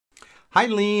Hi,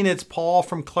 Lean. It's Paul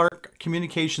from Clark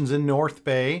Communications in North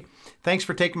Bay. Thanks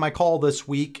for taking my call this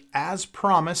week. As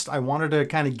promised, I wanted to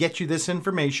kind of get you this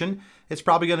information. It's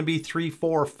probably going to be 3,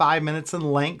 4, or 5 minutes in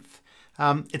length.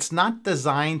 It's not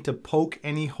designed to poke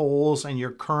any holes in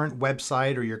your current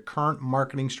website or your current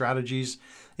marketing strategies.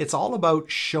 It's all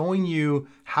about showing you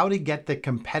how to get the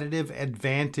competitive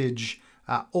advantage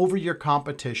over your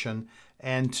competition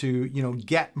and to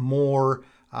get more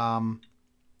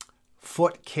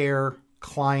foot care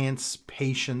clients,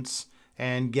 patients,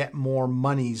 and get more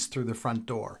monies through the front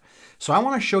door. So I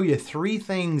want to show you 3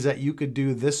 things that you could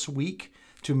do this week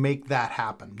to make that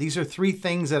happen. These are 3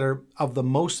 things that are of the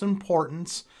most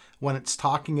importance when it's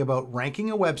talking about ranking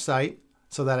a website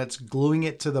so that it's gluing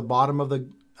it to the bottom of the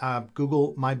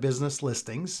Google My Business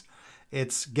listings.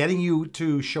 It's getting you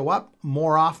to show up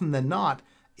more often than not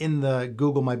in the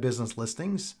Google My Business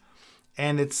listings.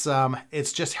 And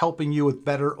it's just helping you with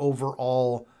better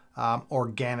overall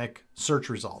organic search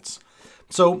results.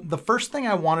 So the first thing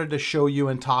I wanted to show you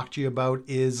and talk to you about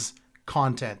is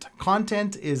content.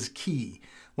 Content is key.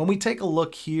 When we take a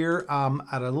look here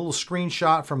at a little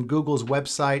screenshot from Google's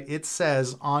website, it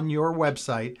says on your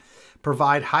website,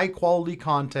 provide high quality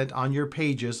content on your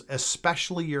pages,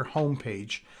 especially your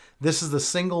homepage. This is the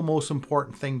single most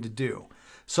important thing to do.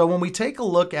 So when we take a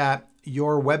look at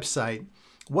your website,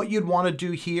 what you'd want to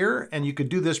do here, and you could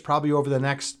do this probably over the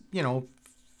next,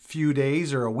 few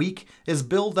days or a week, is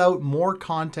build out more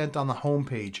content on the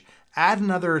homepage. Add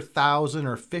another 1,000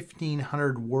 or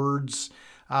 1,500 words.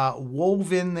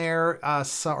 Weave in there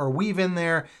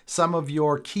some of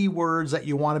your keywords that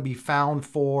you want to be found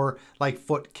for, like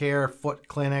foot care, foot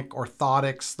clinic,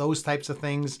 orthotics, those types of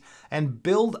things, and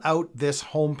build out this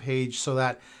homepage so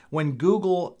that when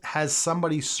Google has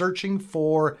somebody searching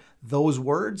for those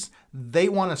words, they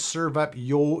want to serve up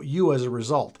you as a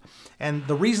result. And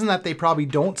the reason that they probably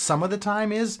don't some of the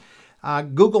time is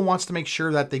Google wants to make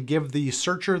sure that they give the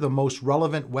searcher the most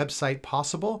relevant website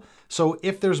possible. So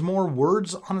if there's more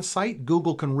words on a site,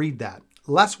 Google can read that.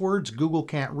 Less words, Google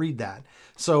can't read that.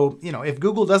 So, if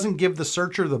Google doesn't give the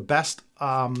searcher the best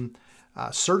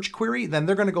search query, then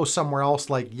they're going to go somewhere else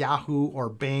like Yahoo or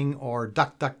Bing or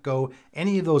DuckDuckGo,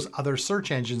 any of those other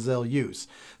search engines they'll use.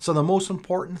 So the most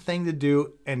important thing to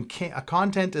do, and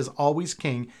content is always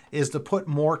king, is to put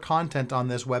more content on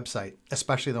this website,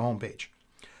 especially the homepage.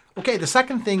 Okay, the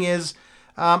second thing is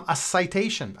a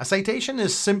citation. A citation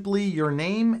is simply your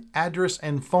name, address,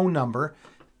 and phone number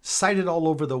cited all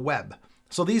over the web.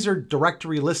 So these are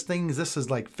directory listings. This is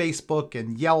like Facebook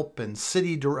and Yelp and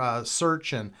City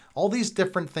Search, and all these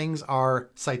different things are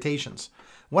citations.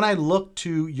 When I look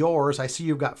to yours, I see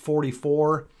you've got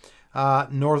 44,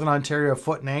 Northern Ontario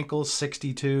Foot and Ankles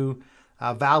 62,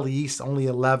 Valley East only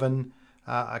 11,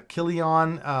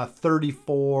 Kilion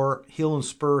 34, Heel and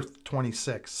Spur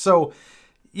 26. So,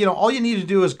 all you need to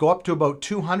do is go up to about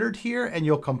 200 here and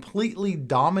you'll completely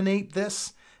dominate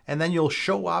this. And then you'll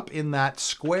show up in that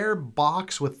square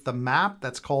box with the map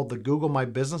that's called the Google My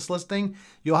Business listing.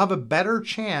 You'll have a better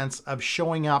chance of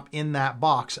showing up in that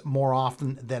box more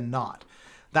often than not.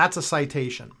 That's a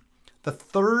citation. The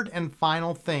third and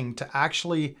final thing to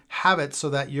actually have it so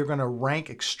that you're going to rank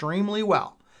extremely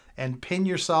well and pin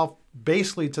yourself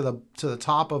basically to the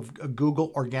top of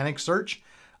Google organic search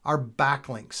are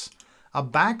backlinks. A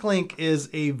backlink is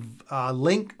a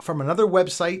link from another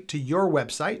website to your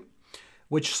website,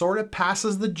 which sort of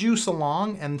passes the juice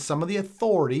along and some of the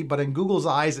authority, but in Google's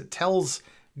eyes, it tells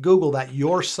Google that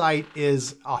your site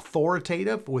is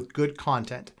authoritative with good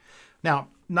content. Now,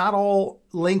 not all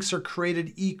links are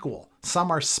created equal. Some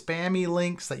are spammy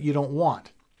links that you don't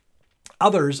want.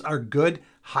 Others are good,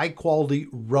 high quality,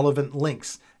 relevant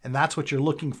links, and that's what you're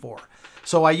looking for.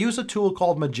 So I use a tool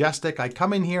called Majestic. I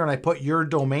come in here and I put your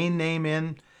domain name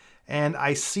in, and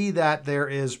I see that there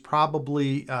is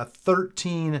probably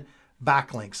 13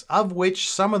 backlinks, of which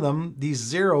some of them, these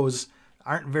zeros,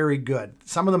 aren't very good.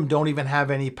 Some of them don't even have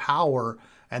any power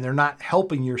and they're not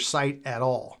helping your site at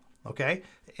all. Okay.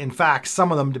 In fact,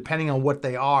 some of them, depending on what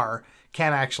they are,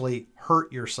 can actually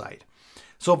hurt your site.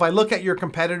 So if I look at your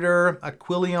competitor,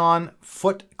 Aquilion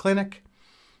Foot Clinic,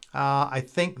 I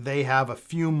think they have a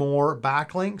few more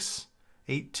backlinks,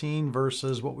 18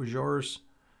 versus what was yours?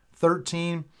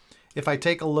 13. If I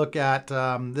take a look at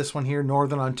this one here,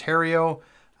 Northern Ontario,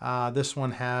 this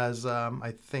one has,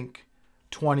 I think,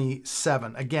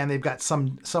 27. Again, they've got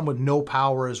some with no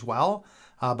power as well,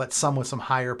 but some with some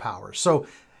higher power. So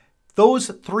those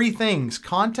 3 things,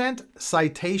 content,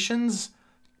 citations,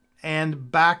 and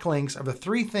backlinks, are the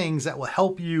 3 things that will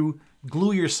help you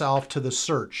glue yourself to the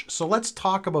search. So let's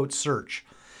talk about search.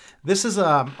 This is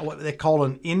what they call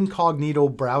an incognito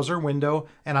browser window,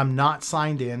 and I'm not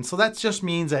signed in. So that just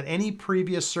means that any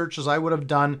previous searches I would have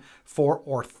done for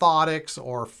orthotics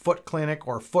or foot clinic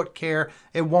or foot care,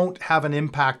 it won't have an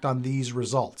impact on these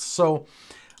results. So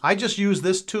I just use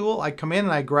this tool. I come in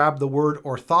and I grab the word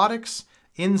orthotics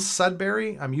in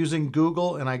Sudbury. I'm using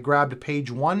Google and I grabbed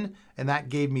page 1 and that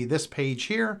gave me this page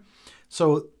here.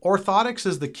 So orthotics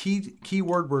is the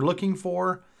keyword we're looking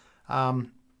for.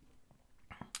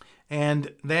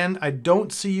 And then I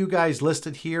don't see you guys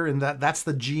listed here, and that's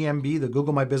the GMB, the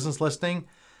Google My Business listing.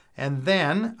 And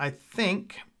then I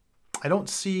think I don't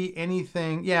see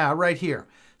anything. Yeah, right here.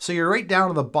 So you're right down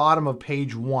to the bottom of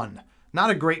page 1.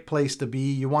 Not a great place to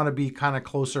be. You want to be kind of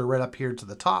closer right up here to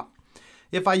the top.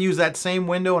 If I use that same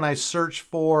window and I search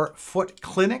for foot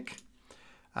clinic,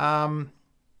 let's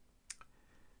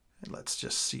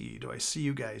just see. Do I see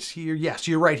you guys here? Yes,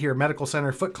 you're right here, medical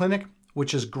center foot clinic,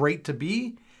 which is great to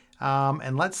be.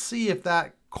 And let's see if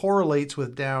that correlates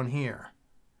with down here.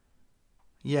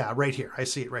 Yeah, right here. I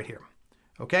see it right here.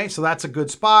 Okay, so that's a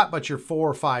good spot, but you're 4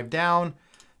 or 5 down.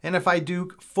 And if I do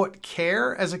foot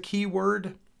care as a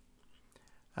keyword,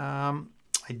 I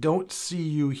don't see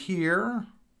you here.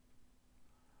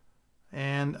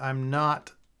 And I'm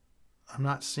not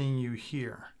seeing you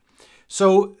here.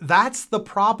 So that's the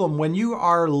problem. When you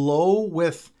are low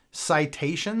with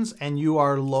citations and you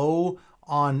are low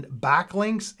on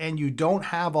backlinks and you don't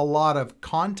have a lot of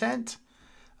content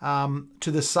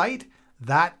to the site,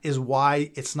 that is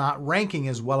why it's not ranking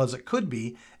as well as it could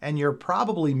be. And you're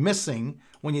probably missing,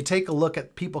 when you take a look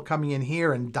at people coming in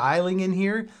here and dialing in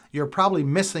here, you're probably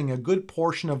missing a good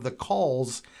portion of the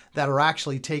calls that are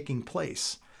actually taking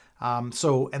place. And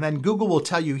then Google will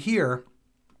tell you here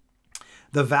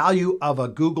the value of a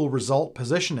Google result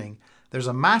positioning. There's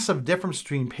a massive difference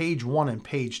between page 1 and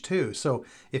page 2. So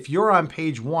if you're on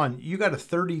page 1, you got a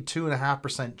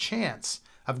 32.5% chance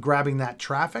of grabbing that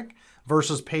traffic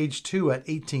versus page 2 at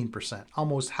 18%,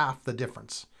 almost half the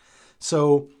difference.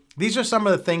 So these are some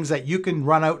of the things that you can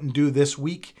run out and do this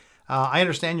week. I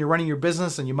understand you're running your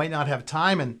business and you might not have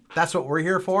time, and that's what we're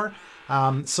here for.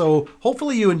 So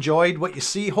hopefully you enjoyed what you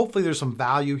see. Hopefully there's some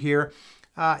value here.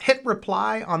 Hit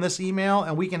reply on this email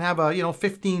and we can have a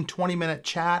 15-20 minute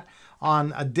chat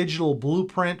on a digital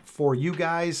blueprint for you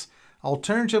guys.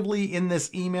 Alternatively, in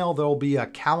this email, there'll be a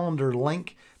calendar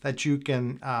link that you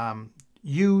can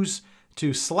use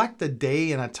to select a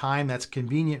day and a time that's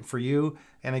convenient for you.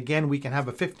 And again, we can have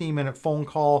a 15-minute phone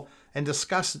call and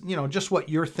discuss, just what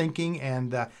you're thinking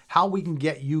and how we can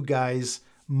get you guys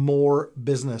more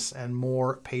business and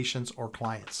more patients or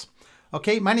clients.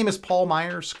 Okay, my name is Paul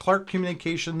Myers, Clark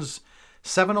Communications,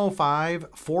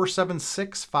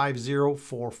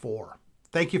 705-476-5044.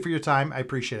 Thank you for your time. I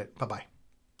appreciate it. Bye-bye.